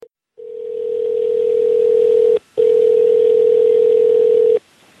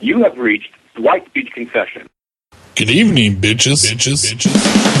You have reached Dwight Beach Confession. Good evening, bitches. Man,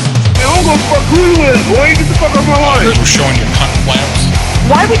 I don't give a fuck who you is, boy. Get the fuck out of my line. We're showing your cunt flaps.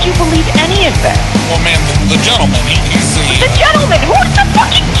 Why would you believe any of that? Well, ma'am, the gentleman, he's the... The gentleman? Who's the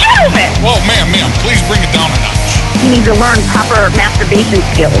fucking gentleman? Well, ma'am, please bring it down a notch. You need to learn proper masturbation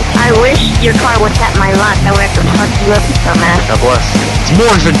skills. I wish your car would tap my lot. I would have to fuck you up, dumbass. God bless. It's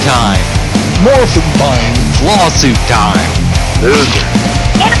morphin' time. Lawsuit time. Loser.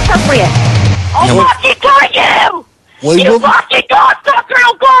 Inappropriate. I'll fucking kill you! You fucking cocksucker!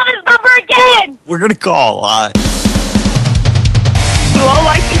 I'll call this number again! We're gonna call a lot. You all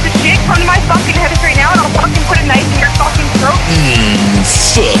like piece of shit? Come to my fucking head right now and I'll fucking put a knife in your fucking throat.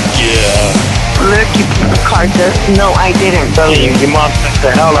 Fuck yeah. Look, you piece of carcass. No, I didn't. Your mom sent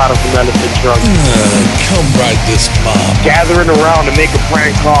the hell out of some benefit drunk. Come ride this mob. Gathering around to make a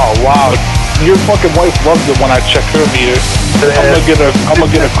prank call. Wow. Your fucking wife loves it when I check her meter. I'm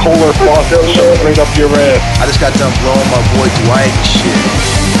gonna get a Kohler faucet and shove it right up your ass. I just got done blowing my boy Dwight and shit.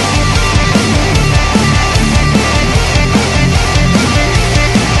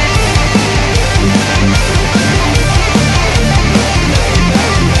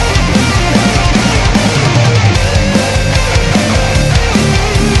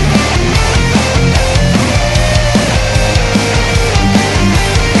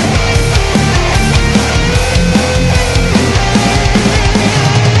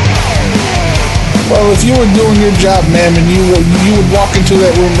 Well, if you were doing your job, ma'am, and you would walk into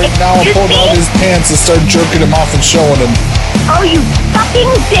that room right now and pull down his pants and start jerking him off and showing him. Oh, you fucking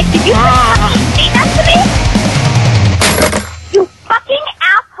dick! Did you fucking say that to me? You fucking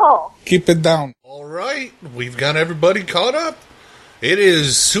asshole! Keep it down. All right, we've got everybody caught up. It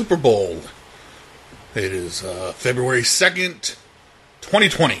is Super Bowl. It is February 2nd,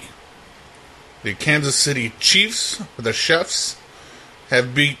 2020. The Kansas City Chiefs, the Chefs,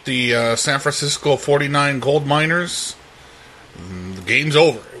 have beat the San Francisco 49 Gold Miners. The game's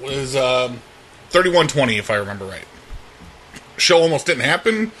over. It was 31-20, if I remember right. Show almost didn't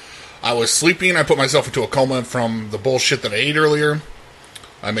happen. I was sleeping. I put myself into a coma from the bullshit that I ate earlier.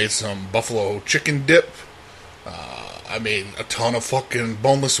 I made some buffalo chicken dip. I made a ton of fucking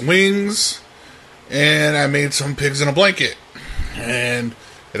boneless wings. And I made some pigs in a blanket. And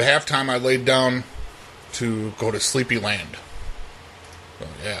at halftime, I laid down to go to Sleepy Land. Oh,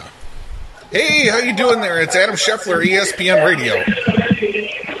 yeah. Hey, how you doing there? It's Adam Scheffler, ESPN Radio.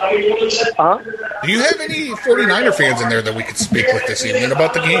 Do you have any 49er fans in there that we could speak with this evening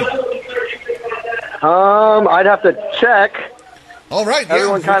about the game? I'd have to check. All right.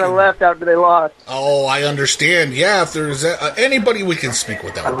 Everyone kind of left after they lost. Oh, I understand. Yeah, if there's anybody we can speak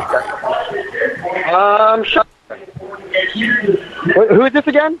with, that would be great. Who is this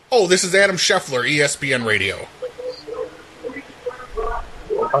again? Oh, this is Adam Scheffler, ESPN Radio.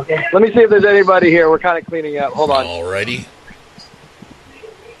 Okay. Let me see if there's anybody here. We're kind of cleaning up. Hold on. Alrighty.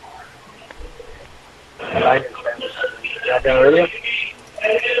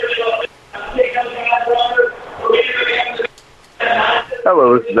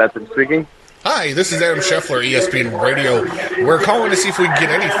 Hello, this is Ethan speaking. Hi, this is Adam Scheffler, ESPN Radio. We're calling to see if we can get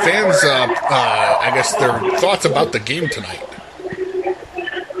any fans, I guess, their thoughts about the game tonight.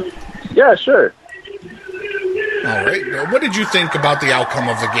 Yeah, sure. All right. What did you think about the outcome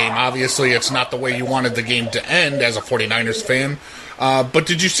of the game? Obviously, it's not the way you wanted the game to end as a 49ers fan. But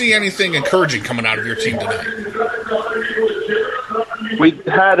did you see anything encouraging coming out of your team tonight? We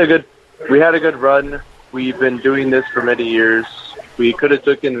had a good run. We've been doing this for many years. We could have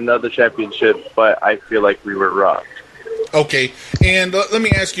taken another championship, but I feel like we were robbed. Okay, and let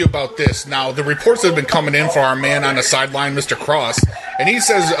me ask you about this. Now, the reports have been coming in for our man on the sideline, Mr. Cross, and he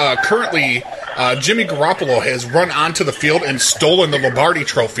says currently Jimmy Garoppolo has run onto the field and stolen the Lombardi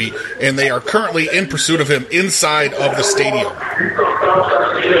Trophy, and they are currently in pursuit of him inside of the stadium.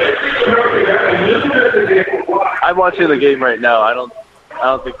 I'm watching the game right now. I don't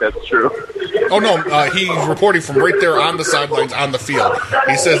think that's true. Oh, no, he's reporting from right there on the sidelines on the field.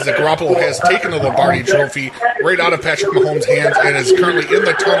 He says that Garoppolo has taken the Lombardi Trophy right out of Patrick Mahomes' hands and is currently in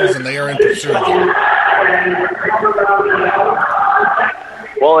the tunnels, and they are in pursuit of him.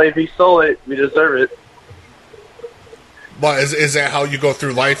 Well, if he stole it, we deserve it. Well, is that how you go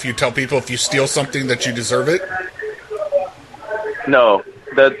through life? You tell people if you steal something that you deserve it? No,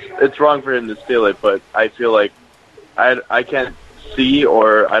 it's wrong for him to steal it, but I feel like I can't see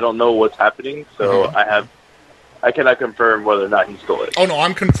or I don't know what's happening, so I cannot confirm whether or not he stole it. Oh no,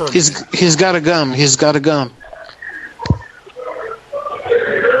 I'm confirming. He's got a gum. He's got a gum.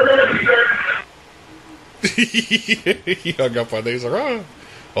 He hung up on these.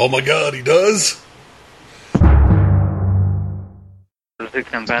 Oh my God, he does. 6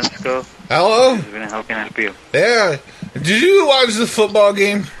 San Francisco. Hello? How can I help you? Yeah. Did you watch the football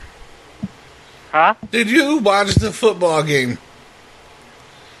game? Huh? Did you watch the football game?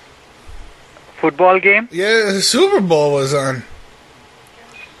 Football game? Yeah, the Super Bowl was on.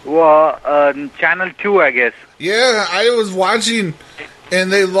 Well, Channel 2, I guess. Yeah, I was watching,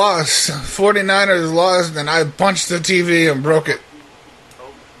 and they lost. 49ers lost, and I punched the TV and broke it.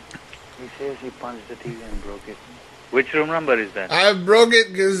 He says he punched the TV and broke it. Which room number is that? I broke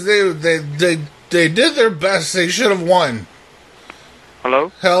it because they did their best. They should have won.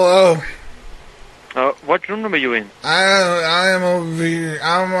 Hello? Hello. What room number are you in? I am over here.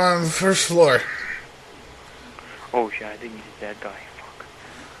 I'm on the first floor. Oh shit, I think he's that guy.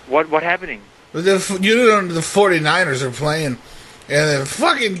 Fuck. What happening? The 49ers are playing, and the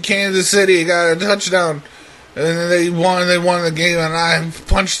fucking Kansas City got a touchdown, and then they won the game, and I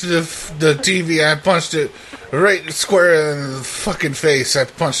punched the TV. I punched it right square in the fucking face. I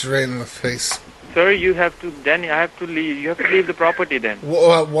punched it right in the face. Sir, you have to. Then I have to leave. You have to leave the property. Then.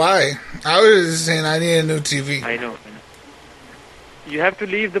 Why? I was just saying I need a new TV. I know. You have to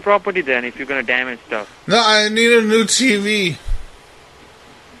leave the property then if you're gonna damage stuff. No, I need a new TV.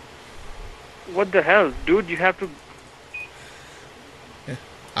 What the hell, dude? You have to.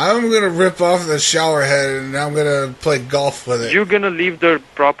 I'm gonna rip off the shower head and I'm gonna play golf with it. You're gonna leave the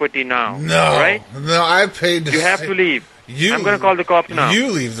property now. No, right? No, I paid to. You have to leave. I'm gonna call the cops now. You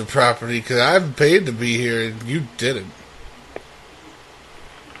leave the property because I've paid to be here and you didn't.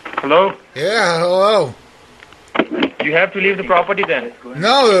 Hello? Yeah, hello. You have to leave the property then.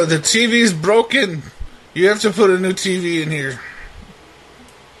 No, the TV's broken. You have to put a new TV in here.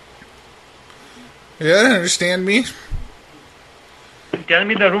 You understand me? Tell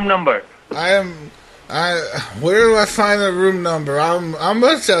me the room number. Where do I find the room number? I'm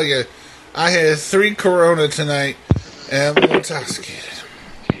gonna tell you. I had 3 Corona tonight, and I'm intoxicated.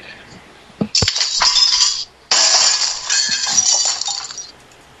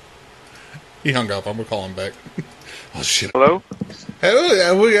 He hung up. I'm gonna call him back. Oh shit. Hello?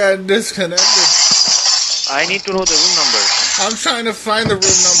 Hello, we got disconnected. I need to know the room number. I'm trying to find the room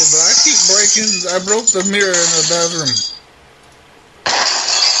number, but I keep breaking. I broke the mirror in the bathroom.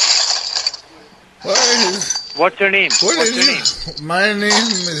 What's your name? What's your name? My name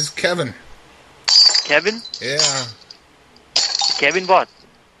is Kevin. Kevin? Yeah. Kevin what?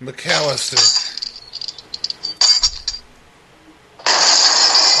 McAllister.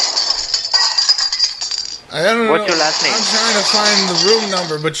 I don't know. What's your last name? I'm trying to find the room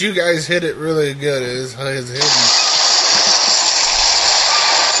number, but you guys hit it really good. It's hidden.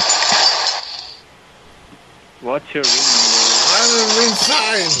 What's your room number? I'm in room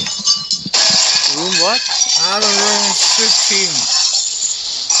 5. Room what? I'm in room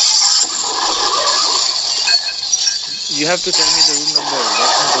 15. You have to tell me the room number.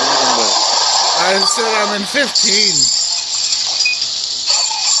 What's the room number? I said I'm in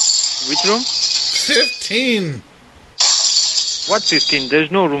 15. Which room? 15. What 15?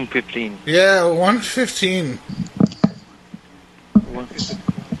 There's no room 15. Yeah, 115.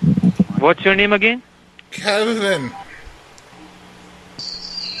 What's your name again? Kevin.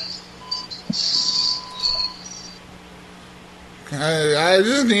 I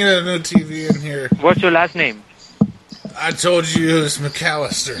just need a new TV in here. What's your last name? I told you it was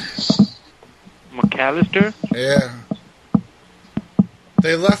McAllister. McAllister? Yeah.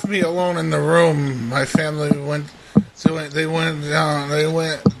 They left me alone in the room. My family went. So they went down. They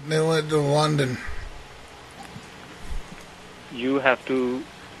went to London. You have to.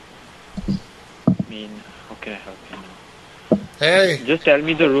 How can I help you now? Hey. Just tell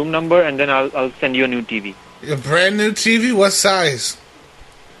me the room number and then I'll send you a new TV. A brand new TV? What size?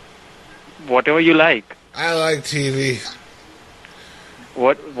 Whatever you like. I like TV.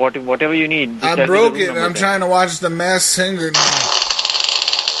 Whatever you need. Just I broke it. I'm trying to watch The Masked Singer now.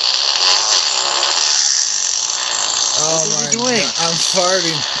 Oh my God. I'm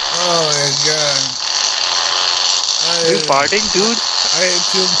farting. Oh my God. You're farting, dude? I had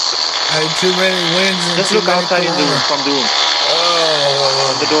too many wins. And just look outside in the room, from the room. Oh.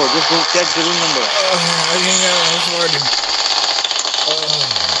 On the door. Just go check the room number. I'm farting.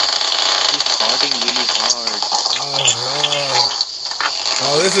 He's farting really hard.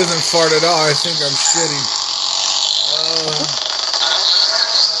 Oh, this isn't fart at all. I think I'm shitting.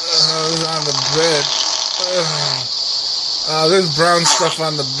 I was on the bed. There's brown stuff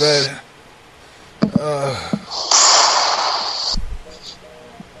on the bed.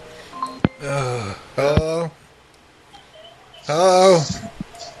 Hello? Hello?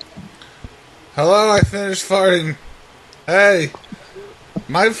 Hello, I finished farting. Hey,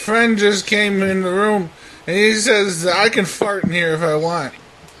 my friend just came in the room And he says, I can fart in here if I want.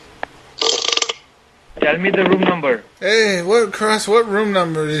 Tell me the room number. Hey, what room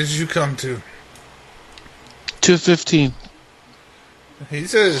number did you come to? 215. He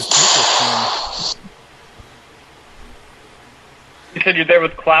says 215. You said you're there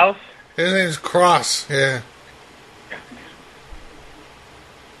with Klaus? His name's Cross, yeah.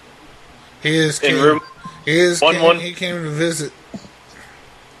 He is In room he came to visit.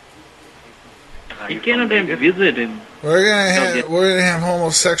 He cannot visit him. We're gonna have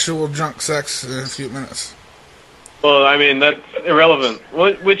homosexual drunk sex in a few minutes. Well, I mean, that's irrelevant.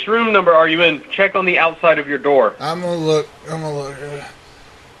 Which room number are you in? Check on the outside of your door. I'm gonna look.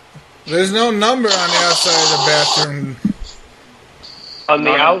 There's no number on the outside of the bathroom. On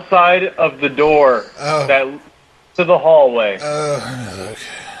the outside of the door that to the hallway. Look.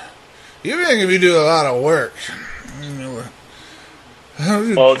 You think if you do a lot of work.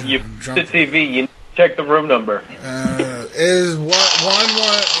 Well, you the TV. You check the room number. Is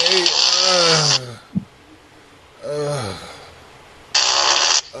 118?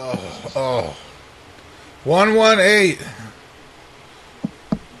 118.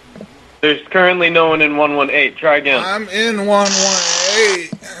 There's currently no one in 118. Try again. I'm in 118.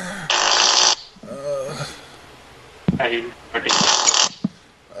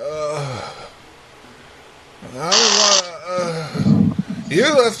 You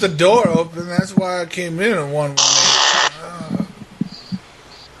left the door open. That's why I came in at 118.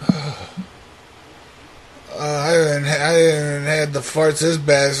 I haven't had the farts this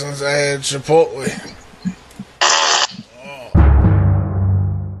bad since I had Chipotle.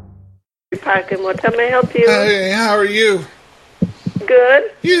 Parking. What may I help you? Hey, how are you?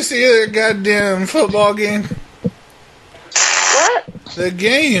 Good. You see the goddamn football game? What? The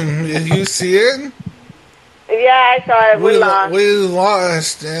game. Did you see it? Yeah, I saw it. We lost. We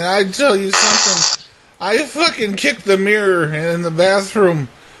lost, and I tell you something. I fucking kicked the mirror in the bathroom,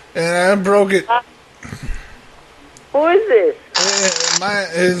 and I broke it. Who is this?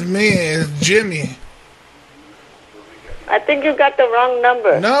 It's me. It's Jimmy. I think you got the wrong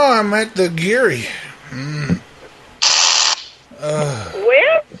number. No, I'm at the Geary.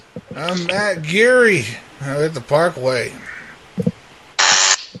 Where? I'm at Geary. I'm at the Parkway.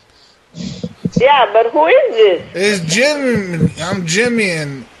 Yeah, but who is this? It's Jimmy. I'm Jimmy,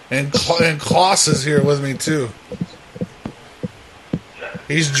 and Klaus is here with me too.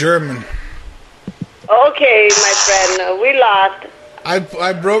 He's German. Okay, my friend, we lost. I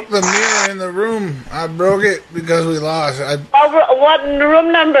broke the mirror in the room. I broke it because we lost. What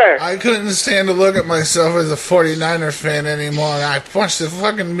room number? I couldn't stand to look at myself as a 49er fan anymore, and I punched the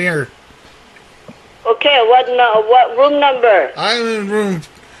fucking mirror. Okay, what room number? I'm in room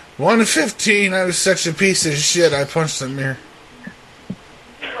 115. I was such a piece of shit. I punched the mirror.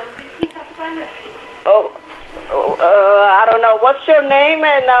 I don't know. What's your name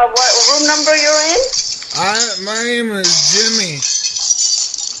and what room number you're in? My name is Jimmy.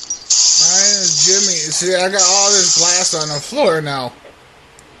 See, I got all this glass on the floor now.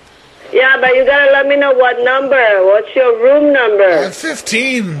 Yeah, but you gotta let me know what number. What's your room number?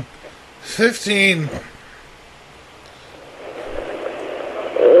 15. 15.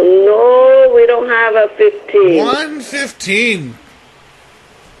 No, we don't have a 15. 115.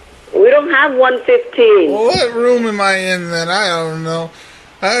 We don't have 115. Well, what room am I in then? I don't know.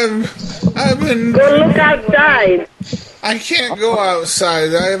 I've been... Go look outside. I can't go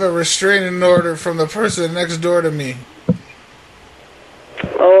outside. I have a restraining order from the person next door to me.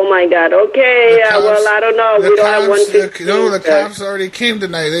 Oh my God. Okay. Well, I don't know. We don't have 115. The cops already came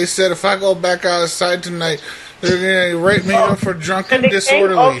tonight. They said if I go back outside tonight, they're going to write me up for drunk and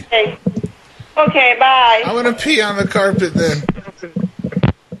disorderly. Okay. Okay, bye. I'm going to pee on the carpet then.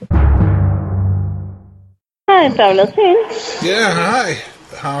 Hi, Paulacine. Yeah, hi.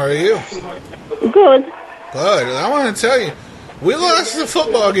 How are you? Good. Good. I want to tell you, we lost the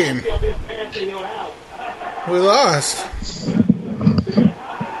football game. We lost.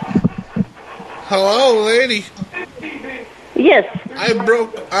 Hello, lady. Yes. I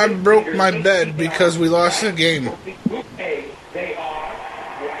broke my bed because we lost the game.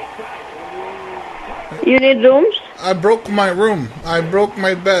 You need rooms? I broke my room. I broke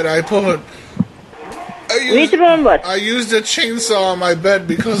my bed. Which room? What? I used a chainsaw on my bed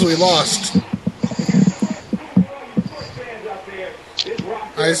because we lost.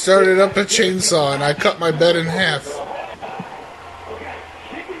 I started up a chainsaw and I cut my bed in half.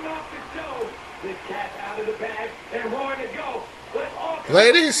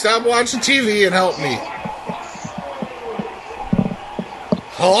 Lady, stop watching TV and help me.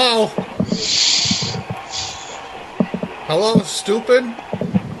 Hello? Hello, stupid?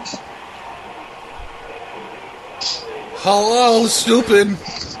 Hello, stupid.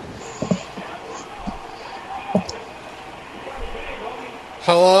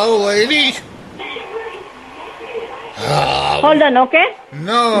 Hello, lady. Hold on, okay?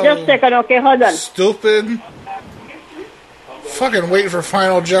 No. Just a second, okay? Hold on. Stupid. Fucking wait for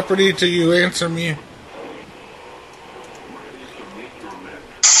Final Jeopardy till you answer me.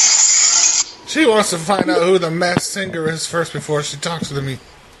 She wants to find out who the Masked Singer is first before she talks to me.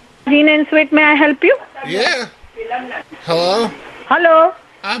 Green and sweet, may I help you? Yeah. Hello? Hello?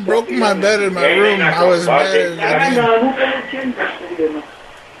 I broke my bed in my room. I was mad again.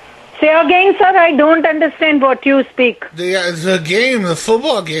 Say again, sir. I don't understand what you speak. The game, the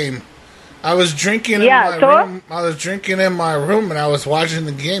football game. I was drinking in my room. I was drinking in my room and I was watching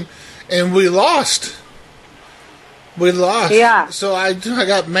the game, and we lost. We lost. Yeah. So I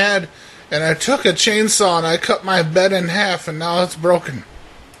got mad, and I took a chainsaw and I cut my bed in half, and now it's broken.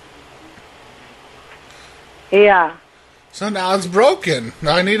 Yeah. So now it's broken.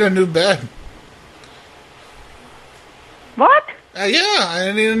 I need a new bed. What? Yeah,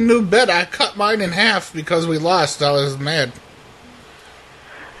 I need a new bed. I cut mine in half because we lost. I was mad.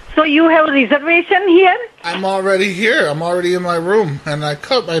 So you have a reservation here? I'm already here. I'm already in my room, and I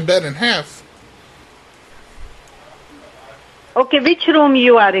cut my bed in half. Okay, which room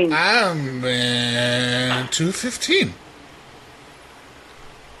you are in? I'm in 215.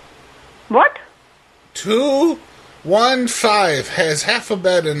 What? 215 has half a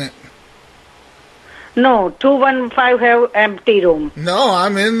bed in it. No, 215 have empty room. No,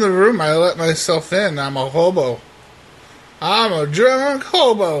 I'm in the room. I let myself in. I'm a hobo. I'm a drunk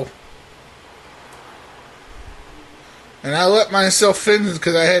hobo. And I let myself in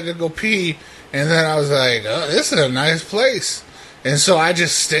because I had to go pee. And then I was like, oh, this is a nice place. And so I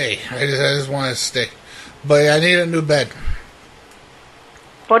just stay. I just want to stay. But I need a new bed.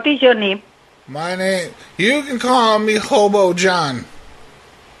 What is your name? My name... You can call me Hobo John.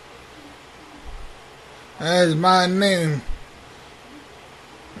 That is my name.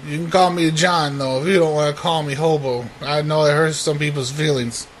 You can call me John, though, if you don't want to call me Hobo. I know it hurts some people's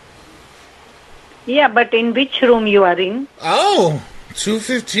feelings. Yeah, but in which room you are in? Oh,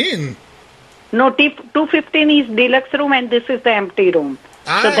 215. No, 215 is deluxe room and this is the empty room.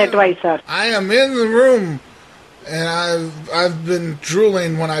 So that's why, sir. I am in the room, and I've been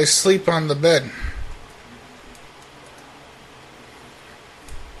drooling when I sleep on the bed.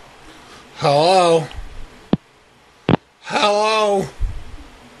 Hello? Hello?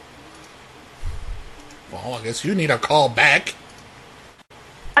 Well, I guess you need a call back.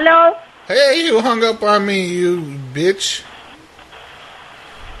 Hello? Hey, you hung up on me, you bitch.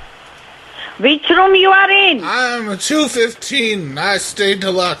 Which room you are in? I'm 215. I stay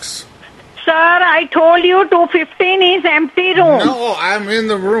deluxe. Sir, I told you 215 is empty room. No, I'm in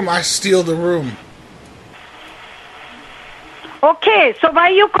the room. I steal the room. Okay, so why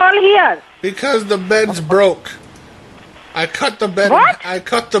you call here? Because the bed's broke. I cut the bed. What? I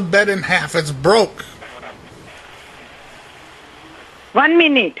cut the bed in half. It's broke. 1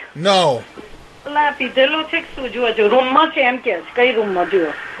 minute. No. What's the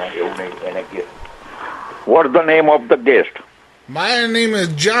name of the guest? My name is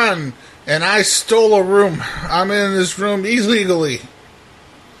John, and I stole a room. I'm in this room illegally.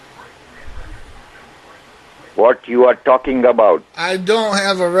 What you are talking about? I don't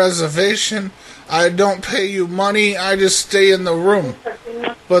have a reservation. I don't pay you money. I just stay in the room.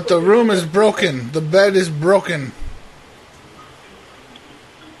 But the room is broken. The bed is broken.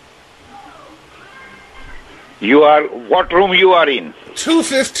 You are, what room you are in?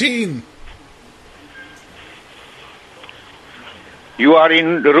 215. You are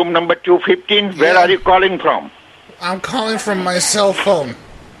in room number 215? Where are you calling from? I'm calling from my cell phone.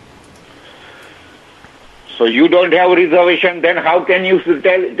 So you don't have a reservation, then how can you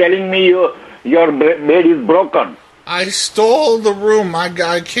telling me your bed is broken? I stole the room.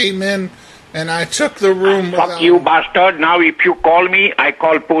 I came in and I took the room. Fuck you, bastard. Now if you call me, I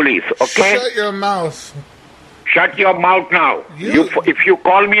call police, okay? Shut your mouth. Shut your mouth now. If you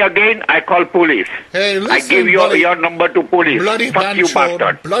call me again, I call police. Hey, listen, I give your number to police. Bloody Fuck you,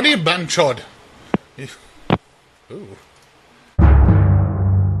 bastard. Bloody banchod. Ooh.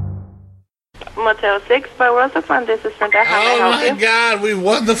 Motel 6 by Rosafront. This is Brenda. How may I help you? Oh my God, we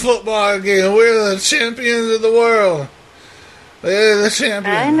won the football game. We're the champions of the world. We're the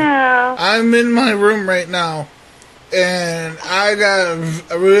champions. I know. I'm in my room right now, and I got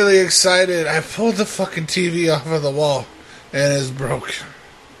really excited. I pulled the fucking TV off of the wall, and it's broke.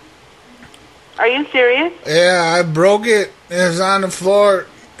 Are you serious? Yeah, I broke it. It's on the floor,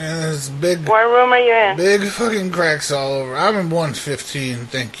 and it's big. What room are you in? Big fucking cracks all over. I'm in 115,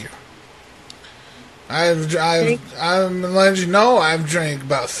 thank you. I'm letting you know I've drank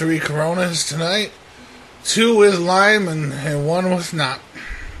about 3 Coronas tonight. 2 with lime and 1 with not.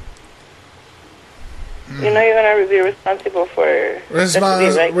 You know you're gonna be responsible for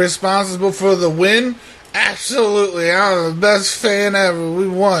right? Responsible for the win? Absolutely. I'm the best fan ever. We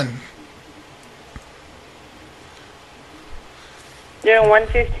won. You're in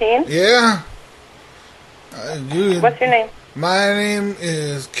 115? Yeah. What's your name? My name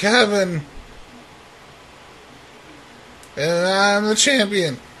is Kevin. And I'm the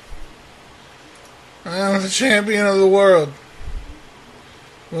champion. I'm the champion of the world.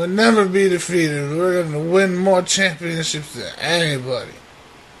 We'll never be defeated. We're going to win more championships than anybody.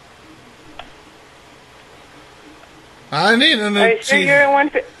 I need a new Are you sure you're in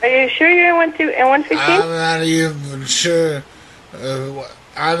 115? I'm not even sure.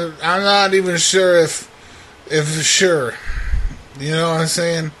 I'm not even sure if sure. You know what I'm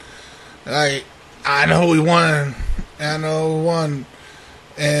saying? Like, I know we won. And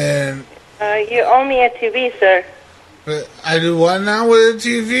you owe me a TV, sir. But I do what now with the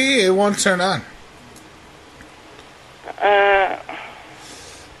TV? It won't turn on.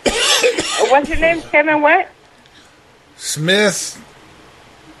 What's your name? Kevin what? Smith.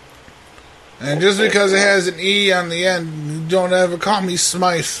 And just because it has an E on the end, you don't ever call me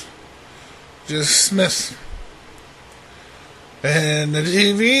Smythe. Just Smith. And the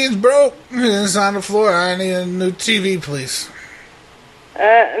TV is broke. It's on the floor. I need a new TV, please.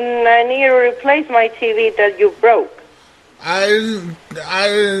 I need to replace my TV that you broke.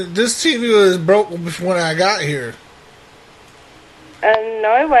 This TV was broke when I got here.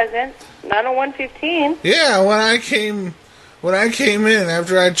 No, it wasn't. Not on 115. Yeah, when I came in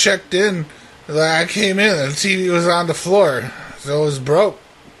after I checked in, I came in and the TV was on the floor, so it was broke.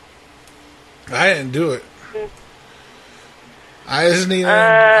 I didn't do it. I just need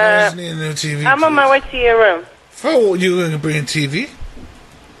a new TV. I'm on my way to your room. For you gonna bring TV?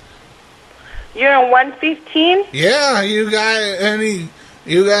 You're in 115? Yeah, you got any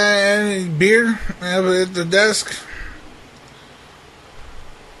beer at the desk?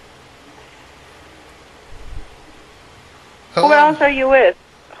 Hello? Who else are you with?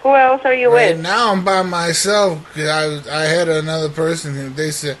 Right now I'm by myself. I had another person and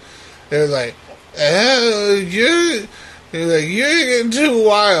they're like, you're getting too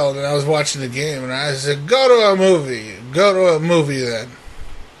wild. And I was watching the game and I said, go to a movie then.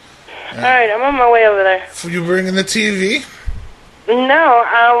 Alright, I'm on my way over there. You bringing the TV? No,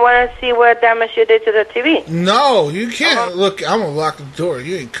 I want to see what damage you did to the TV. No, you can't. Look, I'm going to lock the door.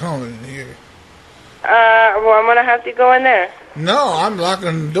 You ain't coming in here. Well, I'm going to have to go in there. No, I'm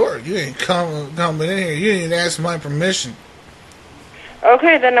locking the door. You ain't coming in here. You didn't ask my permission.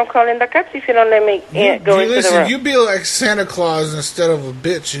 Okay, then I'm calling the cops if you don't let me go into the room. You be like Santa Claus instead of a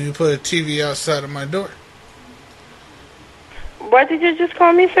bitch and you put a TV outside of my door. What did you just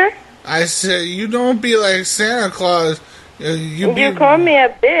call me, sir? I said, you don't be like Santa Claus. You call me a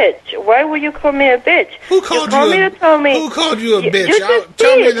bitch. Why would you call me a bitch? Who called you a bitch?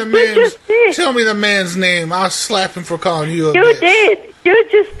 Tell me the man's name. I'll slap him for calling you a bitch. You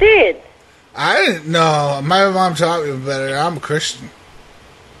just did. I didn't know. My mom taught me better. I'm a Christian.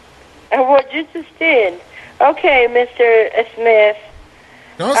 What you just did. Okay, Mr. Smith.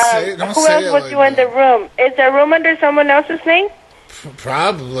 Don't say it Who else was you in the room? Is the room under someone else's name?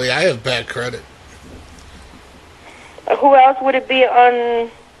 Probably. I have bad credit. Who else would it be in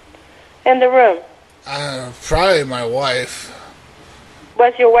the room? Probably my wife.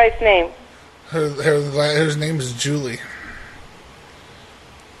 What's your wife's name? Her name is Julie.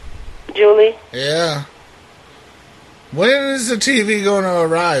 Julie? Yeah. When is the TV going to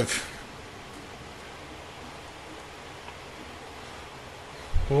arrive?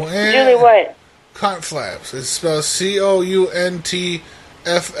 Julie what? Contflaps. It's spelled COUNTFLAPS.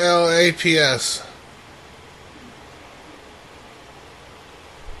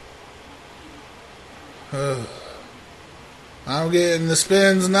 I'm getting the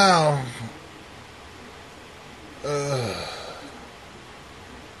spins now.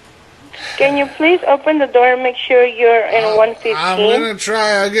 Can you please open the door and make sure you're in 115? I'm going to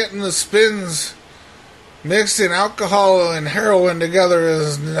try. Getting the spins. Mixing alcohol and heroin together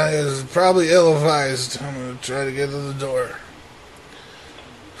is probably ill-advised. I'm going to try to get to the door.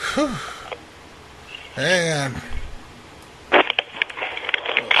 Whew. Hang on.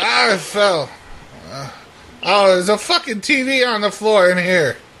 I fell. There's a fucking TV on the floor in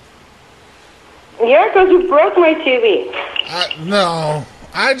here. Yeah, because you broke my TV. No,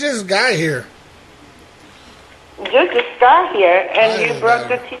 I just got here. You just got here and you broke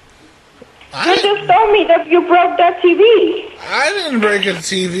the TV. You just told me that you broke that TV. I didn't break a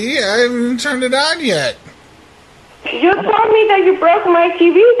TV. I haven't even turned it on yet. You told me that you broke my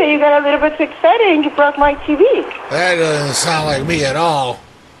TV, that you got a little bit excited and you broke my TV. That doesn't sound like me at all.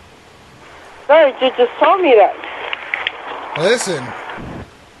 No, you just told me that. Listen,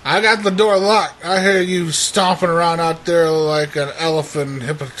 I got the door locked. I hear you stomping around out there like an elephant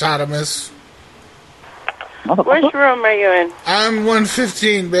hippopotamus. Which room are you in? I'm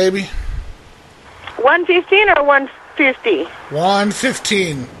 115, baby. 115 or 150?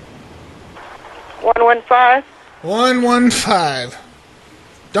 115. 115? 115.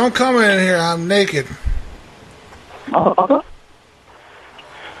 Don't come in here. I'm naked.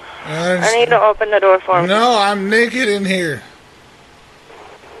 I need to open the door for me. No, I'm naked in here.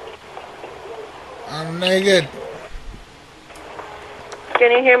 I'm naked.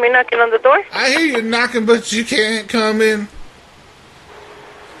 Can you hear me knocking on the door? I hear you knocking, but you can't come in.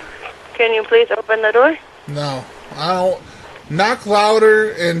 Can you please open the door? No, I don't. Knock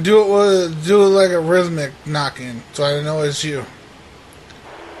louder and do it like a rhythmic knocking, so I know it's you.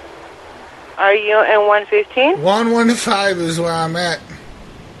 Are you in 115? 115 is where I'm at.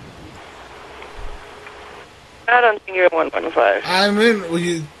 I don't think you're 115. I'm in.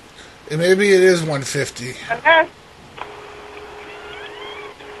 Well, maybe it is 150. Okay.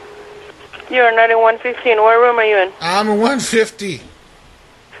 You're not in 115. What room are you in? I'm in 150.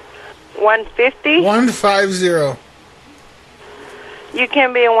 150? 150. You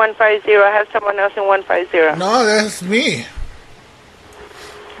can't be in 150. I have someone else in 150. No, that's me.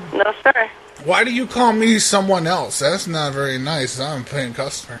 No, sir. Why do you call me someone else? That's not very nice. I'm a paying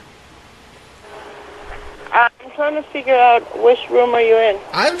customer. I'm trying to figure out which room are you in.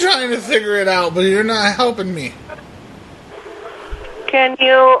 I'm trying to figure it out, but you're not helping me. Can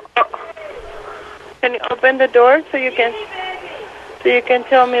you open the door so you can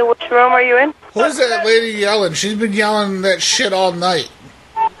tell me which room are you in? Who's that lady yelling? She's been yelling that shit all night.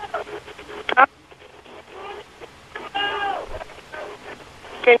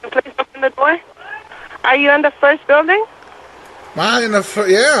 Can you please open the door? Are you in the first building? Mine in the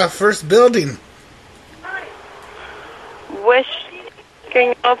first building. Can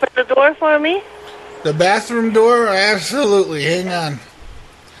you open the door for me? The bathroom door? Absolutely. Hang on.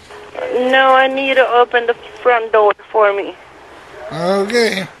 No, I need to open the front door for me.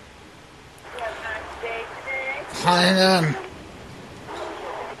 Okay. Hang on.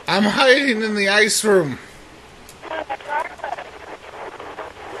 I'm hiding in the ice room.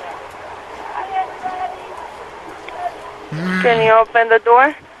 Can you open the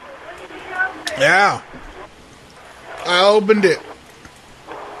door? Yeah. I opened it.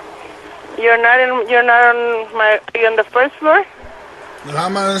 Are you on the first floor?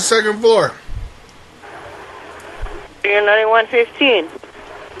 I'm on the second floor. You're not in 115.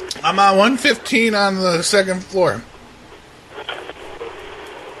 I'm on 115 on the second floor.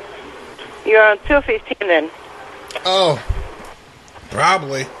 You're on 215 then. Oh.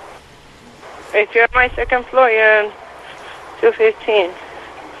 Probably. If you're on my second floor, you're on 215.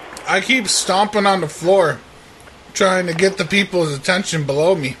 I keep stomping on the floor, trying to get the people's attention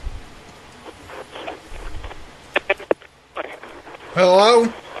below me. Hello?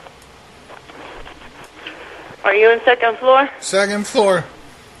 Are you in second floor? Second floor.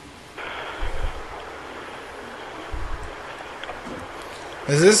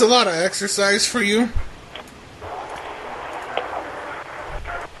 Is this a lot of exercise for you?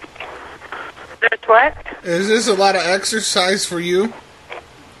 That's what? Is this a lot of exercise for you?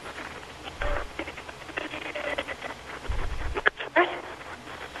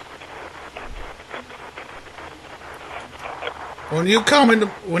 When you come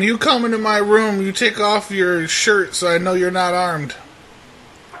into my room, you take off your shirt so I know you're not armed.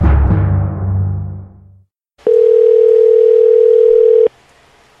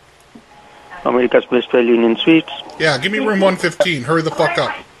 America's Best Value Union Suites. Yeah, give me room 115. Hurry the fuck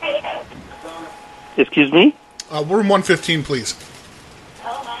up. Excuse me? Room 115, please.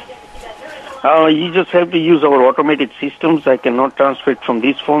 You just have to use our automated systems. I cannot transfer it from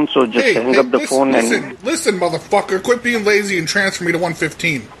this phone, so just hang up the phone and... Listen, motherfucker. Quit being lazy and transfer me to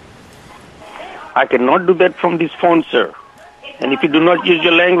 115. I cannot do that from this phone, sir. And if you do not use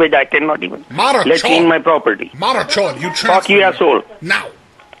your language, I cannot even let you in my property. Marachon, you transfer. Fuck you, asshole. Now.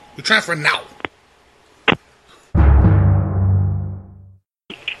 You transfer now.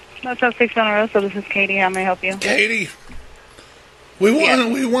 Motel 6 on a row, so this is Katie. How may I help you? Katie, we won. Yeah.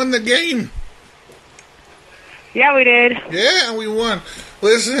 We won the game. Yeah, we did. Yeah, we won.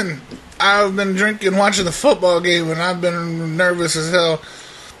 Listen, I've been drinking, watching the football game, and I've been nervous as hell.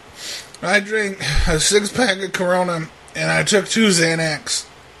 I drank a 6-pack of Corona, and I took 2 Xanax,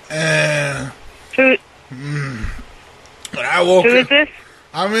 And who? When I woke Who up, is this?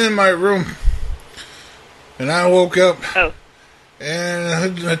 I'm in my room, and I woke up, Oh.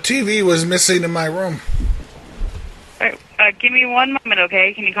 and the TV was missing in my room. All right, give me 1 moment,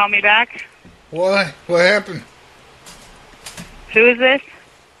 okay? Can you call me back? Why? What happened? Who is this?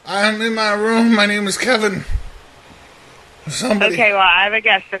 I'm in my room. My name is Kevin. Somebody. Okay, well, I have a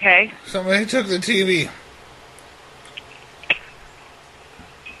guest, okay? Somebody took the TV.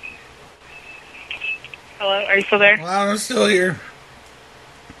 Hello, are you still there? Well, I'm still here.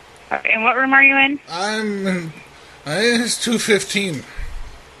 And what room are you in? I'm in. I think it's 215.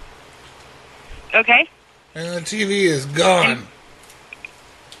 Okay. And the TV is gone.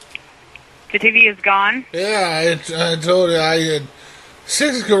 The TV is gone? Yeah, I told you I had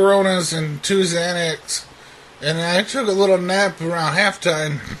 6 Coronas and 2 Xanax. And I took a little nap around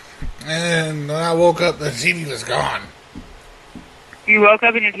halftime. And when I woke up, the TV was gone. You woke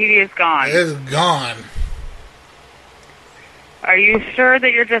up and your TV is gone? It's gone. Are you sure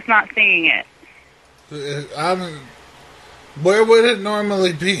that you're just not seeing it? Where would it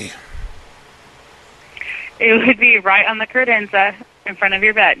normally be? It would be right on the credenza in front of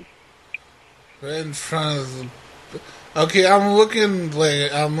your bed. In front of the... Okay, I'm looking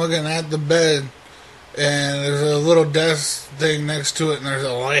at the bed, and there's a little desk thing next to it, and there's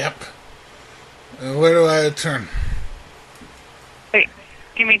a lamp. And where do I turn? Wait,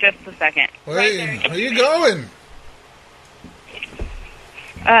 give me just a second. Wait, where are you going?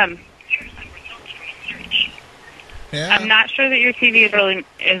 Yeah. I'm not sure that your TV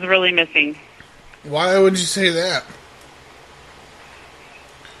is really missing. Why would you say that?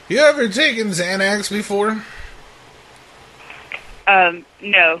 You ever taken Xanax before?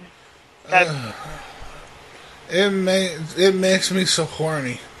 No. It makes me so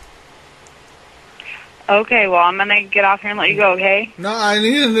horny. Okay, well, I'm gonna get off here and let you go, okay? No, I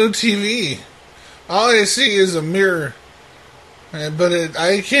need a new TV. All I see is a mirror. But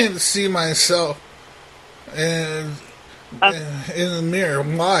I can't see myself in the mirror.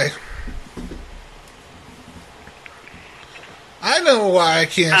 Why? I know why I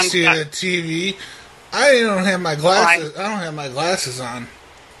can't see the TV. I don't have my glasses. I don't have my glasses on.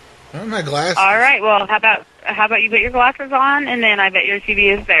 I don't have my glasses. All right. Well, how about you put your glasses on, and then I bet your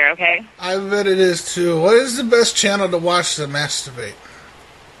TV is there. Okay. I bet it is too. What is the best channel to watch to masturbate?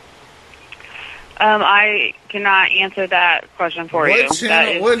 I cannot answer that question for you.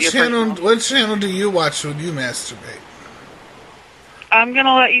 What channel do you watch when you masturbate? I'm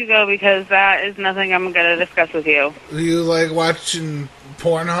gonna let you go because that is nothing I'm gonna discuss with you. Do you like watching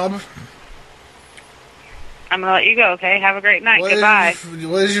Pornhub? I'm gonna let you go. Okay. Have a great night. Goodbye.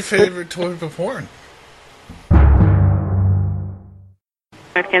 What is your favorite type of porn?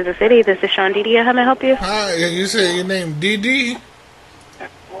 North Kansas City. This is Sean Didi. How may I help you? Hi. You say your name Didi?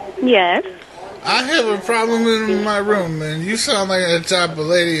 Yes. I have a problem in my room, and you sound like the type of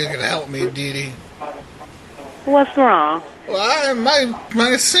lady that can help me, Didi. What's wrong? Well,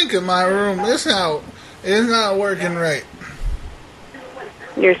 my sink in my room is not working right.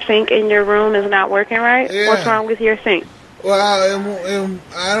 Your sink in your room is not working right? Yeah. What's wrong with your sink? Well,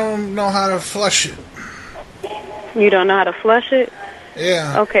 I don't know how to flush it. You don't know how to flush it?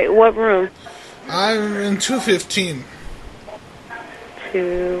 Yeah. Okay, what room? I'm in 215.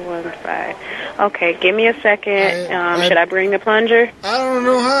 215. Okay, give me a second. Should I bring the plunger? I don't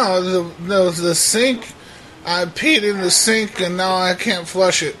know how. The sink, I peed in the sink and now I can't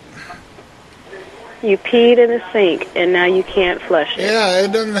flush it. You peed in the sink and now you can't flush it. Yeah,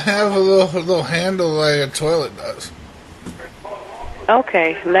 it doesn't have a little handle like a toilet does.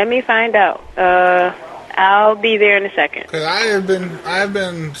 Okay, let me find out. I'll be there in a second. Cause I've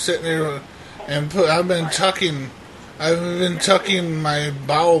been sitting here and I've bbeen tucking my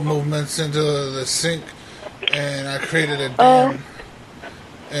bowel movements into the sink, and I created a dam.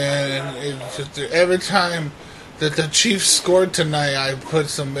 And it's just, every time that the Chiefs scored tonight, I put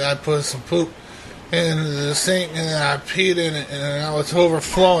some poop in the sink, and then I peed in it, and now it's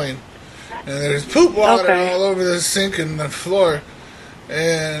overflowing. And there's poop water all over the sink and the floor.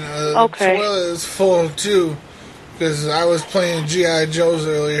 And the toilet is full too, because I was playing G.I. Joes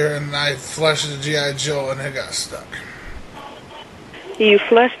earlier, and I flushed the G.I. Joe, and it got stuck. You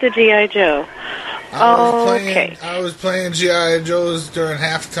flushed the G.I. Joe. I was playing G.I. Joes during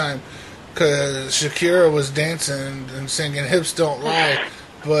halftime because Shakira was dancing and singing "Hips Don't Lie,"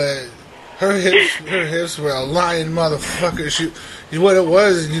 but her hips were a lying motherfucker. What it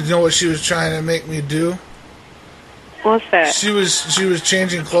was, you know what she was trying to make me do? What's that? She was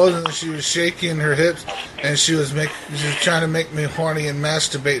changing clothes and she was shaking her hips and she was trying to make me horny and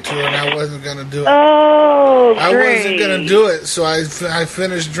masturbate to her, and I wasn't gonna do it. Oh, I great. wasn't gonna do it, so I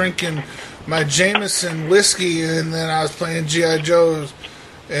finished drinking my Jameson whiskey, and then I was playing G.I. Joes,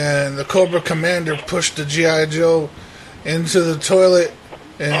 and the Cobra Commander pushed the G.I. Joe into the toilet,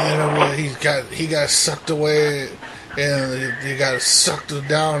 and then he got sucked away, and he got sucked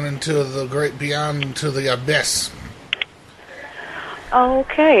down into the great beyond, into the abyss.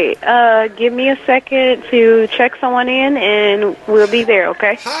 Okay, give me a second to check someone in, and we'll be there,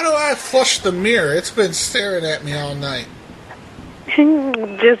 okay? How do I flush the mirror? It's been staring at me all night.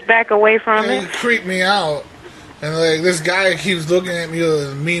 Just back away from it. It creeped me out. And like this guy keeps looking at me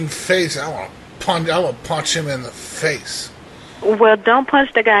with a mean face. I want to punch him in the face. Well, don't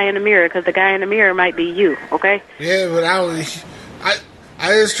punch the guy in the mirror, because the guy in the mirror might be you, okay? Yeah, but I was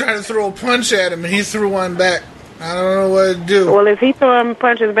trying to throw a punch at him, and he threw one back. I don't know what to do. Well, if he throwing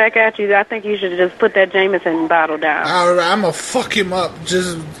punches back at you, I think you should just put that Jameson bottle down. I'm going to fuck him up.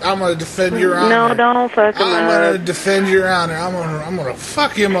 I'm going to defend your honor. No, don't fuck him up. I'm going to defend your honor. I'm going to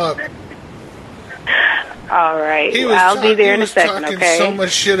fuck him up. All right. I'll be there in a second, okay? He was talking so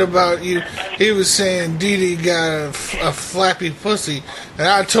much shit about you. He was saying Dee Dee got a flappy pussy, and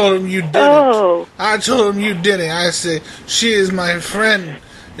I told him you didn't. Oh. I told him you didn't. I said, she is my friend.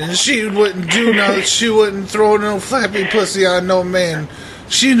 And she wouldn't do nothing. She wouldn't throw no flappy pussy on no man.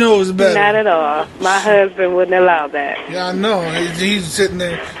 She knows better. Not at all. My husband wouldn't allow that. Yeah, I know. He's sitting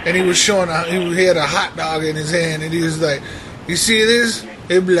there, and he was showing. He had a hot dog in his hand, and he was like, "You see this?"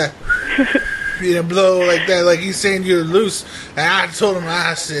 It'd be like, blow like that, like he's saying you're loose. And I told him,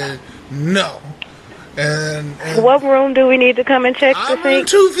 I said no. And what room do we need to come and check the sink? I'm in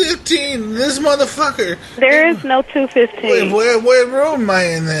 215. This motherfucker. There is no 215. What room am I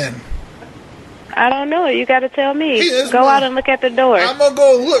in then? I don't know. You got to tell me. Go out and look at the door. I'm gonna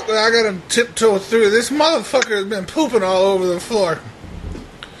go look. I gotta tiptoe through. This motherfucker has been pooping all over the floor.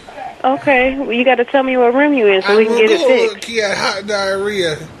 Okay, well, you got to tell me what room you in so we can get it fixed. Look, he had hot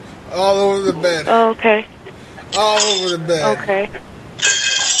diarrhea all over the bed. Oh, okay. All over the bed. Okay.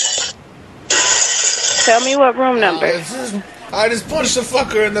 Tell me what room number. I just punched the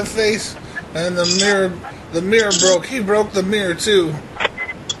fucker in the face, and the mirror broke. He broke the mirror too.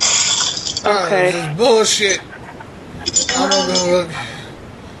 Okay. This is bullshit. I'm gonna go look.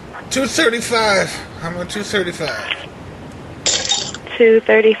 235. I'm on 235.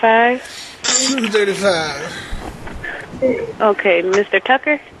 235. 235. Okay, Mr.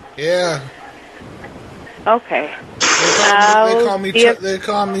 Tucker. Yeah. Okay. They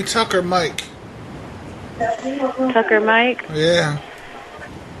call me Tucker Mike. Tucker Mike? Yeah.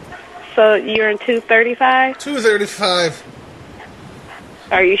 So you're in 235? 235.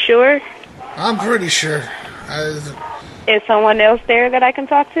 Are you sure? I'm pretty sure. Is someone else there that I can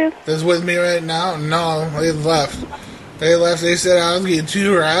talk to? That's with me right now? No, they left. They said I was getting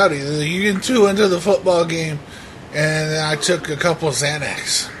too rowdy. You getting too into the football game. And then I took a couple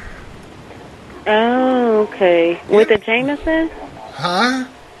Xanax. Oh, okay. With the Jameson? Huh?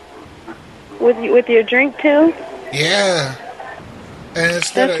 With your drink too? Yeah. And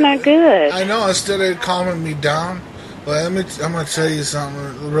that's not good. I know. Instead of calming me down, but I'm gonna tell you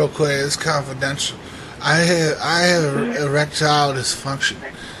something real quick. It's confidential. I have erectile dysfunction,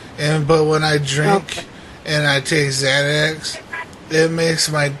 but when I drink and I take Xanax, it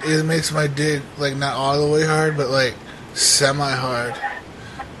makes my dick like not all the way hard, but like semi hard.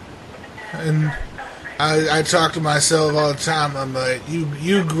 And I talk to myself all the time. I'm like,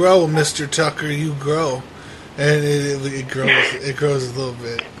 you grow, Mr. Tucker, you grow, and it grows a little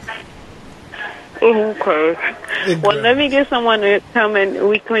bit. Okay. Well, let me get someone to come and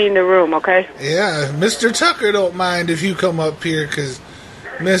we clean the room, okay? Yeah, Mr. Tucker don't mind if you come up here, because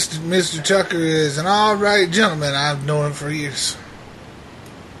Mr. Tucker is an all right gentleman. I've known him for years.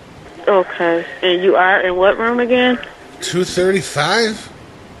 Okay. And you are in what room again? 235.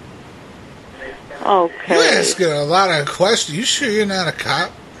 Okay. You're asking a lot of questions. You sure you're not a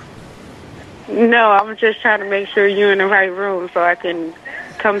cop? No, I'm just trying to make sure you're in the right room so I can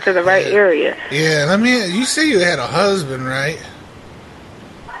come to the right area. Yeah, you say you had a husband, right?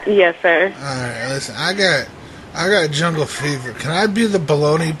 Yes, sir. Alright, listen, I got jungle fever. Can I be the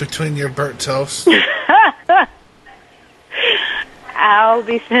bologna between your burnt toast? I'll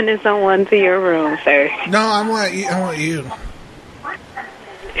be sending someone to your room, sir. No, I want you.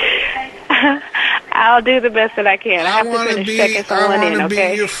 I'll do the best that I can. I have to finish checking someone in, okay? I want to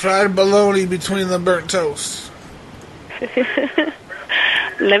be your fried bologna between the burnt toast.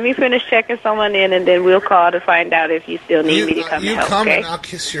 Let me finish checking someone in, and then we'll call to find out if you still need me to come you help, come okay? and I'll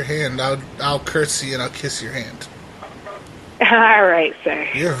kiss your hand. I'll curtsy and I'll kiss your hand. All right, sir.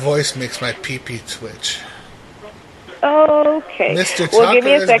 Your voice makes my pee-pee twitch. Okay. Mr. Well, give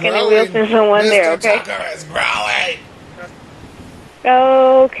me a second and we'll send someone there, okay? Mr. Tucker is growling.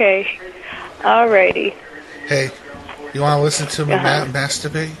 Okay. Alrighty. Hey, you want to listen to me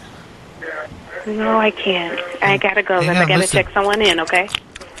masturbate? No, I can't. I gotta go. I gotta check someone in, okay?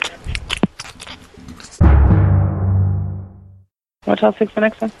 Motel 6 the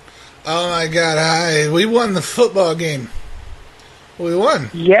next one? Oh my God, we won the football game. We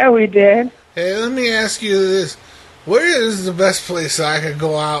won. Yeah, we did. Hey, let me ask you this. Where is the best place I could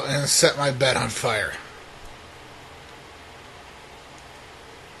go out and set my bed on fire?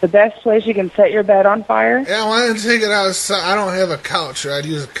 The best place you can set your bed on fire? Yeah, I want to take it outside. I don't have a couch, or I'd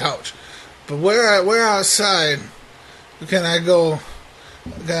use a couch. But where outside can I go?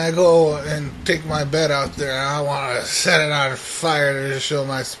 Can I go and take my bed out there? I want to set it on fire to show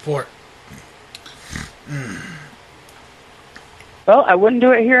my support. Well, I wouldn't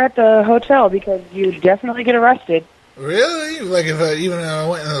do it here at the hotel because you'd definitely get arrested. Really? Like if I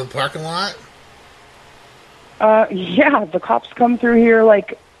went into the parking lot? Yeah, the cops come through here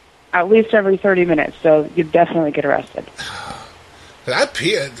like at least every 30 minutes, so you'd definitely get arrested. I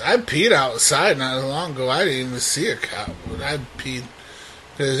peed outside not long ago. I didn't even see a cop, but I peed.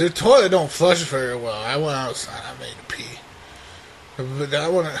 Because the toilet don't flush very well. I went outside, I made a pee. But I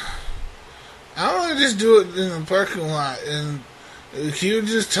want to just do it in the parking lot. And can you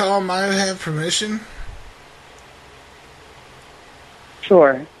just tell them I have permission?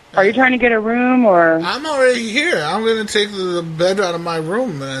 Sure. Are you trying to get a room, or...? I'm already here. I'm going to take the bed out of my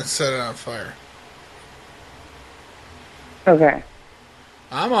room and set it on fire. Okay.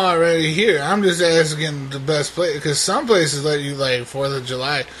 I'm already here. I'm just asking the best place. Because some places let you, like, 4th of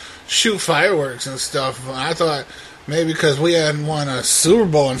July, shoot fireworks and stuff. I thought maybe because we hadn't won a Super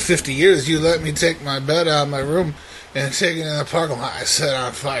Bowl in 50 years, you let me take my bed out of my room and take it in the parking lot. I set it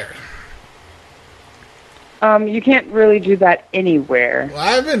on fire. You can't really do that anywhere. Well,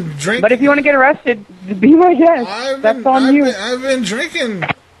 I've been drinking. But if you want to get arrested, be my guest. That's on you. I've been drinking.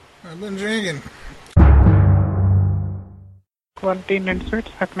 Quarantine and Suites,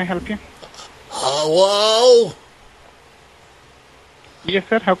 how can I help you? Hello? Yes,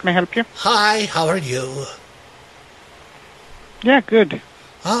 sir, how can I help you? Hi, how are you? Yeah, good.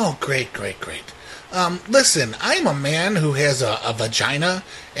 Oh, great. Listen, I'm a man who has a vagina,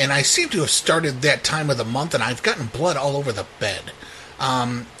 and I seem to have started that time of the month, and I've gotten blood all over the bed.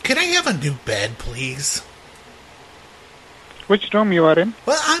 Can I have a new bed, please? Which room you are in?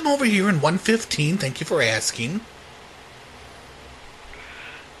 Well, I'm over here in 115. Thank you for asking.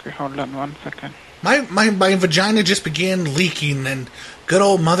 Okay, hold on 1 second. My vagina just began leaking, and good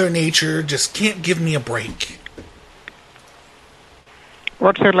old Mother Nature just can't give me a break.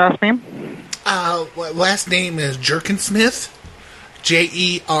 What's your last name? Last name is Jerkinsmith.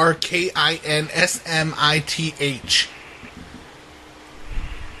 Jerkinsmith.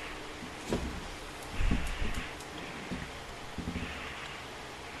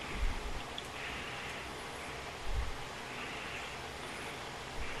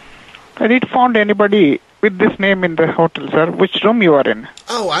 I didn't find anybody with this name in the hotel, sir. Which room you are in?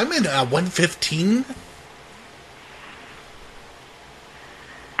 Oh, I'm in 115.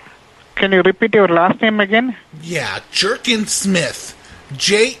 Can you repeat your last name again? Yeah, Jerkinsmith.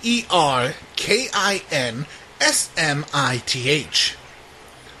 Jerkinsmith.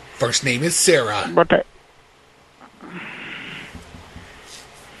 First name is Sarah. But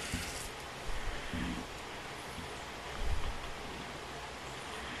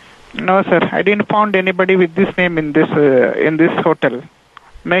no, sir. I didn't find anybody with this name in this hotel.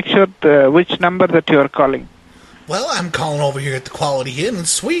 Make sure which number that you are calling. Well, I'm calling over here at the Quality Inn and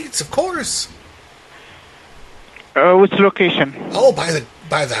Suites, of course. Which location? Oh, by the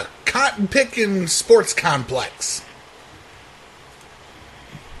Cotton Pickin' Sports Complex.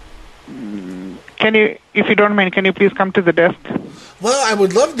 Can you, if you don't mind, can you please come to the desk? Well, I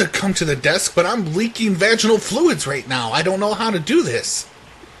would love to come to the desk, but I'm leaking vaginal fluids right now. I don't know how to do this.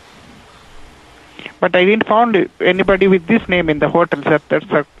 But I didn't find anybody with this name in the hotel, sir. That's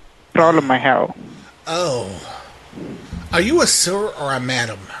a problem I have. Oh. Are you a sir or a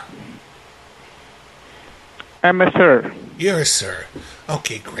madam? I'm a sir. You're a sir.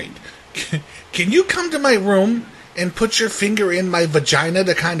 Okay, great. Can you come to my room and put your finger in my vagina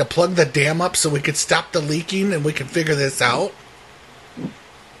to kind of plug the dam up so we could stop the leaking and we can figure this out?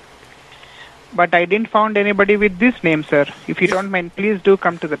 But I didn't find anybody with this name, sir. If you don't mind, please do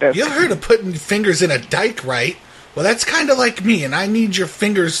come to the desk. You heard of putting fingers in a dike, right? Well, that's kind of like me, and I need your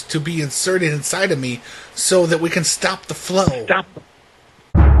fingers to be inserted inside of me so that we can stop the flow. Stop.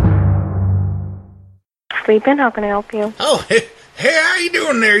 sleeping. How can I help you? Oh, hey, how you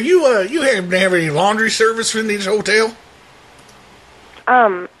doing there? You happen to have any laundry service in this hotel?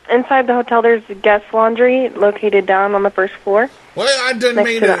 Inside the hotel, there's a guest laundry located down on the first floor. Well, I done next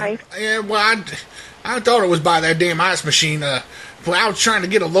made to the a. ice. Yeah, well, I thought it was by that damn ice machine. Well, I was trying to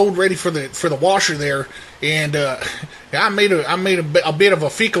get a load ready for the washer there, and I made a bit of a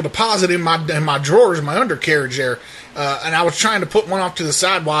fecal deposit in my drawers, in my undercarriage there, and I was trying to put one off to the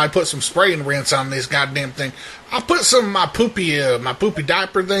side while I put some spray and rinse on this goddamn thing. I put some of my poopy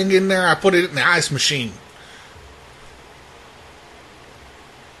diaper thing in there. I put it in the ice machine.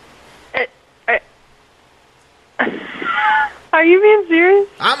 Are you being serious?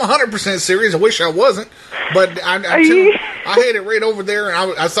 I'm 100% serious. I wish I wasn't, but I had it right over there,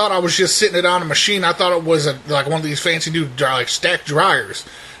 and I thought I was just sitting it on a machine. I thought it was like one of these fancy new like stacked dryers,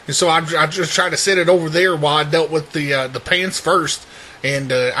 and so I just tried to set it over there while I dealt with the pants first.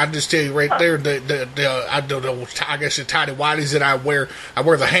 And I just tell you right there, I guess the tidy whities that I wear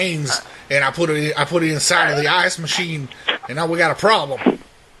the Hanes, and I put it inside of the ice machine, and now we got a problem.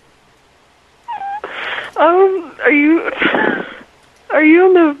 Are you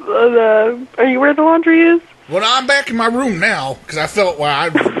in are you where the laundry is? Well, I'm back in my room now because I felt I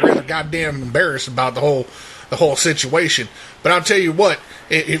was really goddamn embarrassed about the whole situation. But I'll tell you what,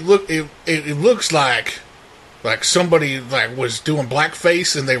 it looks like somebody was doing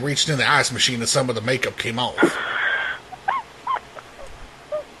blackface and they reached in the ice machine and some of the makeup came off.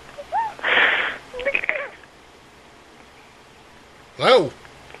 Hello.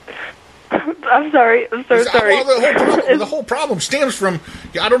 I'm sorry. I'm so sorry. Well, the whole problem stems from,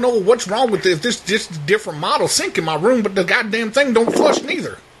 I don't know what's wrong with it. If this just a different model sink in my room, but the goddamn thing don't flush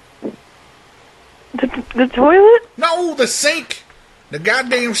neither. The toilet? No, the sink. The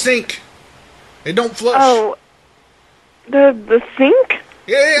goddamn sink. It don't flush. Oh, the sink?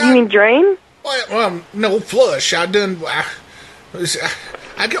 Yeah. You mean drain? Well, no, flush. I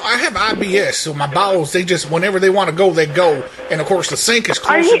have IBS, so my bowels, they just, whenever they want to go, they go. And, of course, the sink is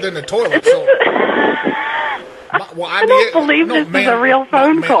closer than the toilet. So, I don't believe this is a real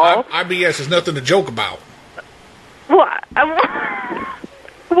phone call. IBS is nothing to joke about. What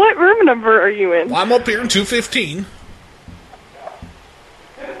room number are you in? Well, I'm up here in 215.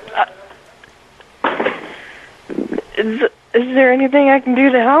 Is there anything I can do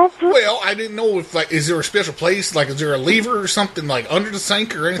to help? Well, I didn't know if, is there a special place, is there a lever or something, under the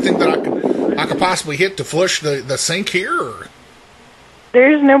sink or anything that I could possibly hit to flush the sink here? Or?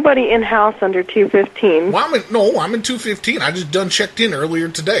 There's nobody in-house under 215. Well, I'm in 215. I just done checked in earlier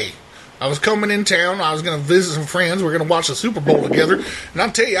today. I was coming in town. I was going to visit some friends. We're going to watch the Super Bowl together. And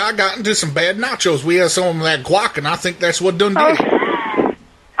I'll tell you, I got into some bad nachos. We had some of that guac, and I think that's what done did it.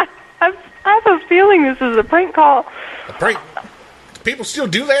 I have a feeling this is a prank call. A prank? People still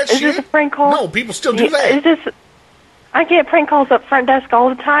do that shit? Is this a prank call? No, people still do that. I get prank calls up front desk all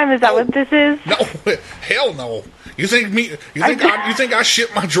the time. Is that what this is? No, hell no. You think I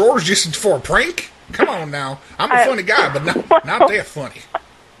shit my drawers just for a prank? Come on now. I'm a funny guy, but not that funny.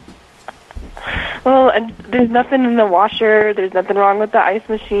 Well, there's nothing in the washer. There's nothing wrong with the ice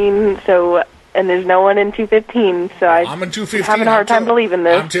machine. And there's no one in 215, so I'm in 215. Having a hard time believing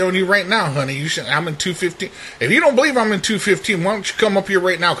this. I'm telling you right now, honey. I'm in 215. If you don't believe I'm in 215, why don't you come up here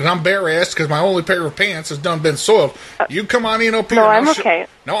right now? Because I'm bare-assed, because my only pair of pants has been soiled. You come on in up here. No, I'm okay.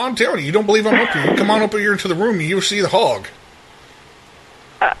 No, I'm telling you, you don't believe I'm up here. You come on up here into the room and you'll see the hog.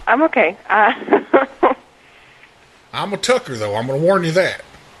 I'm okay. I'm a tucker, though. I'm going to warn you that.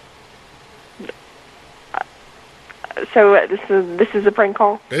 So this is a prank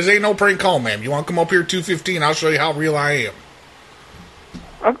call? This ain't no prank call, ma'am. You want to come up here at 215? I'll show you how real I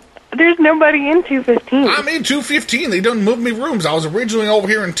am. There's nobody in 215. I'm in 215. They done moved me rooms. I was originally over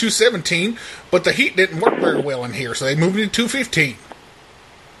here in 217, but the heat didn't work very well in here, so they moved me to 215.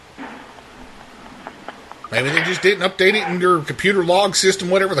 Maybe they just didn't update it in your computer log system,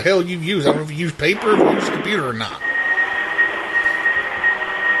 whatever the hell you use. I don't know if you use paper or if you use a computer or not.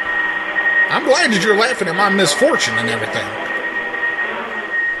 I'm glad that you're laughing at my misfortune and everything.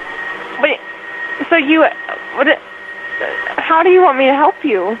 Wait, so how do you want me to help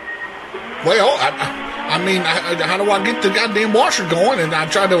you? Well, I mean, how do I get the goddamn washer going? And I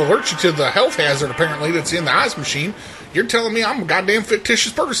tried to alert you to the health hazard, apparently, that's in the ice machine. You're telling me I'm a goddamn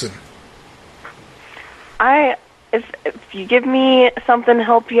fictitious person. If you give me something to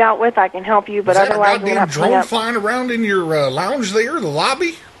help you out with, I can help you, but otherwise... Is that a goddamn drone flying around in your lounge there, the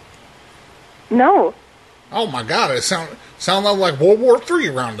lobby? No. Oh my God! It sounded like World War III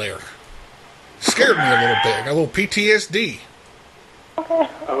around there. Scared me a little bit. Got a little PTSD. Okay.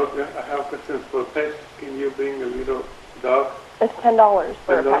 I have questions for pets. Can you bring a little dog? It's $10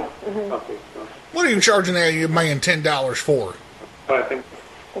 for a pet. Okay. What are you charging that man $10 for? I think.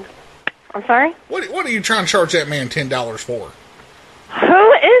 I'm sorry? What are you trying to charge that man $10 for?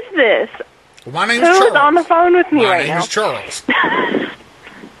 Who is this? Well, my name's Who Charles. is on the phone with me my right name now? is Charles.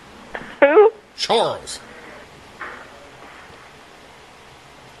 Who? Charles.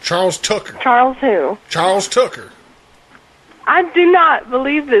 Charles Tucker. Charles who? Charles Tucker. I do not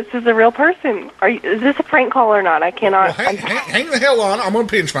believe this is a real person. Is this a prank call or not? I cannot. Well, hang the hell on. I'm going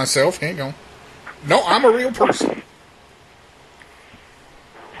to pinch myself. Hang on. No, I'm a real person.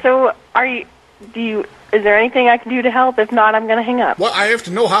 So, is there anything I can do to help? If not, I'm going to hang up. Well, I have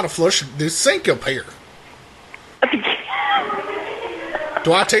to know how to flush this sink up here.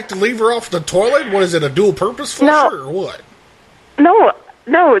 Do I take the lever off the toilet? What is it, a dual purpose flusher or what?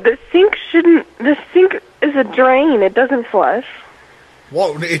 No, the sink is a drain. It doesn't flush.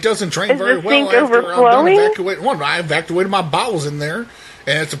 Well, it doesn't drain very well. Is the sink after overflowing? I evacuated my bowels in there,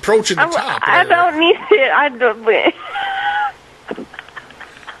 and it's approaching the top. I don't need it. I don't.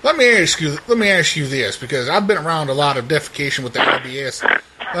 Let me ask you this, because I've been around a lot of defecation with the IBS.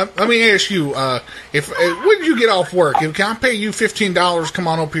 Let me ask you, when did you get off work? Can I pay you $15? Come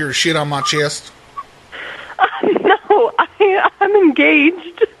on up here and shit on my chest. No, I'm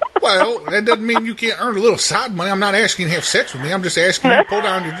engaged. Well, that doesn't mean you can't earn a little side money. I'm not asking you to have sex with me. I'm just asking you to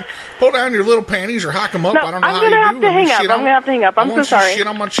pull down your little panties or hike them up. No, I don't know I'm how gonna you have do. to hang up. I'm gonna have to hang up. I'm so sorry. Shit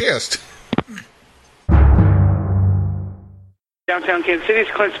on my chest. Downtown Kansas City,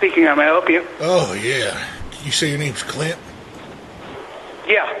 it's Clint speaking. How may I help you? Oh, yeah. You say your name's Clint?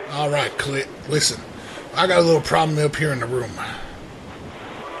 Yeah. All right, Clint. Listen, I got a little problem up here in the room.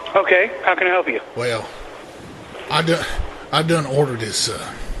 Okay. How can I help you? Well, I done ordered this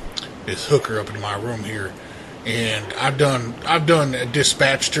hooker up in my room here, and I've done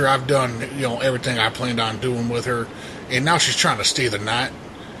dispatched her. I've done everything I planned on doing with her, and now she's trying to stay the night,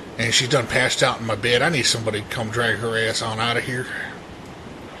 and she's done passed out in my bed. I need somebody to come drag her ass on out of here.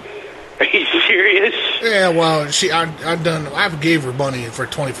 Are you serious? Yeah, well, I gave her money for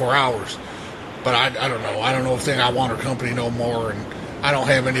 24 hours, but I don't know. I don't know if I want her company no more, and I don't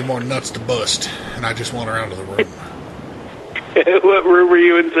have any more nuts to bust, and I just want her out of the room. What room were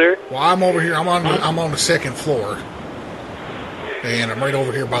you in, sir? Well, I'm over here. I'm on the second floor, and I'm right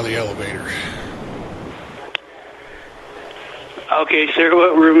over here by the elevator. Okay, sir.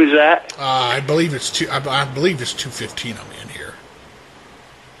 What room is that? I believe it's 215. I'm in here.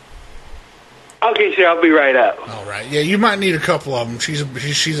 Okay, sir. I'll be right up. All right. Yeah, you might need a couple of them.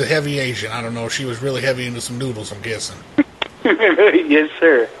 She's a heavy Asian. I don't know. She was really heavy into some noodles, I'm guessing. Yes,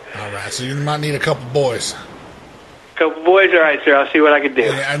 sir. All right. So you might need a couple boys. Couple boys? All right, sir. I'll see what I can do.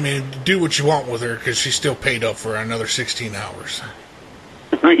 Yeah, I mean, do what you want with her, because she's still paid up for another 16 hours.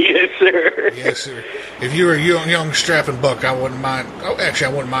 Yes, sir. Yes, sir. If you were a young strapping buck, I wouldn't mind. Oh, actually, I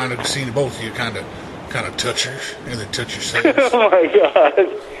wouldn't mind seeing both of you kind of touch her and then touch yourselves. Oh my God.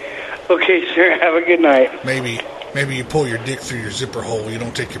 Okay, sir. Have a good night. Maybe you pull your dick through your zipper hole. You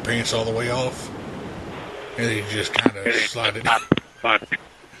don't take your pants all the way off, and then you just kind of slide it.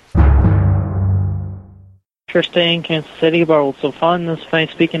 Staying Kansas City, Bar also fun. This is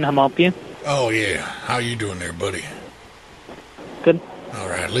Fanny speaking. How may I help you? Oh yeah, how you doing there, buddy? Good. All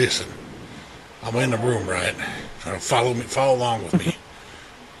right, listen. I'm in the room, right? Follow along with me.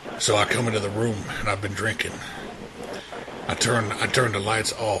 So I come into the room and I've been drinking. I turn the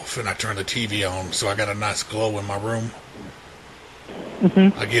lights off and I turn the TV on, so I got a nice glow in my room.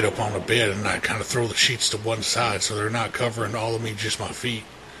 Mm-hmm. I get up on the bed and I kind of throw the sheets to one side so they're not covering all of me, just my feet.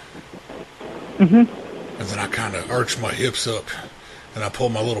 Mm-hmm. And then I kind of arch my hips up and I pull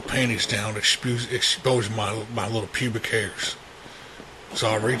my little panties down, expose my little pubic hairs. So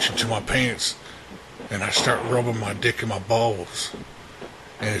I reach into my pants and I start rubbing my dick and my balls.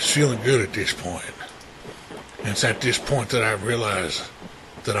 And it's feeling good at this point. And it's at this point that I realize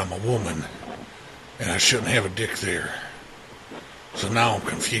that I'm a woman and I shouldn't have a dick there. So now I'm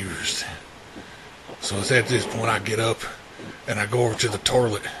confused. So it's at this point I get up and I go over to the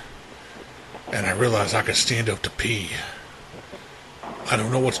toilet and I realize I can stand up to pee. I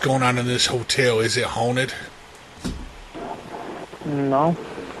don't know what's going on in this hotel. Is it haunted? No.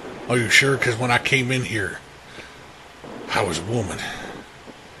 Are you sure? Because when I came in here, I was a woman.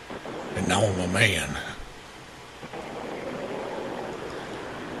 And now I'm a man.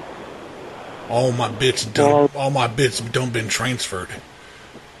 All my bits done been transferred.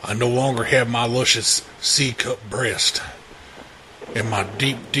 I no longer have my luscious C-cup breast. And my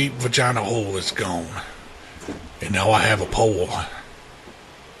deep, deep vagina hole is gone. And now I have a pole.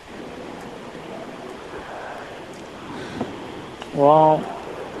 Well,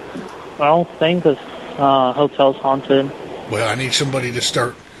 I don't think this hotel's haunted. Well, I need somebody to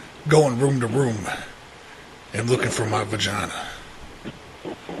start going room to room and looking for my vagina.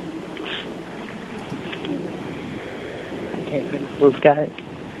 This guy.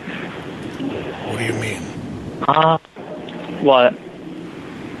 What do you mean? What?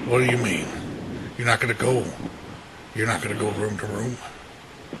 What do you mean? You're not gonna go room to room?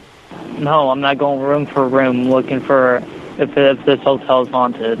 No, I'm not going room for room looking for if this hotel's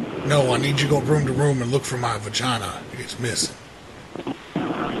haunted. No, I need you to go room to room and look for my vagina. It's missing.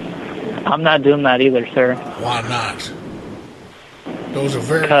 I'm not doing that either, sir. Why not? Those are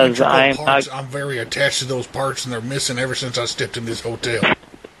very integral parts. I'm very attached to those parts, and they're missing ever since I stepped in this hotel.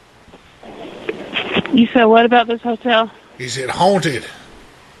 You said what about this hotel? He said haunted.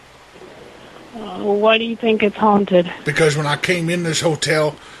 Why do you think it's haunted? Because when I came in this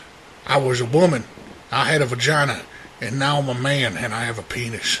hotel, I was a woman. I had a vagina, and now I'm a man, and I have a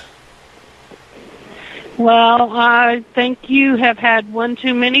penis. Well, I think you have had one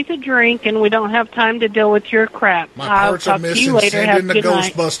too many to drink, and we don't have time to deal with your crap. My parts are missing. Send in the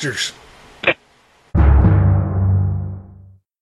Ghostbusters.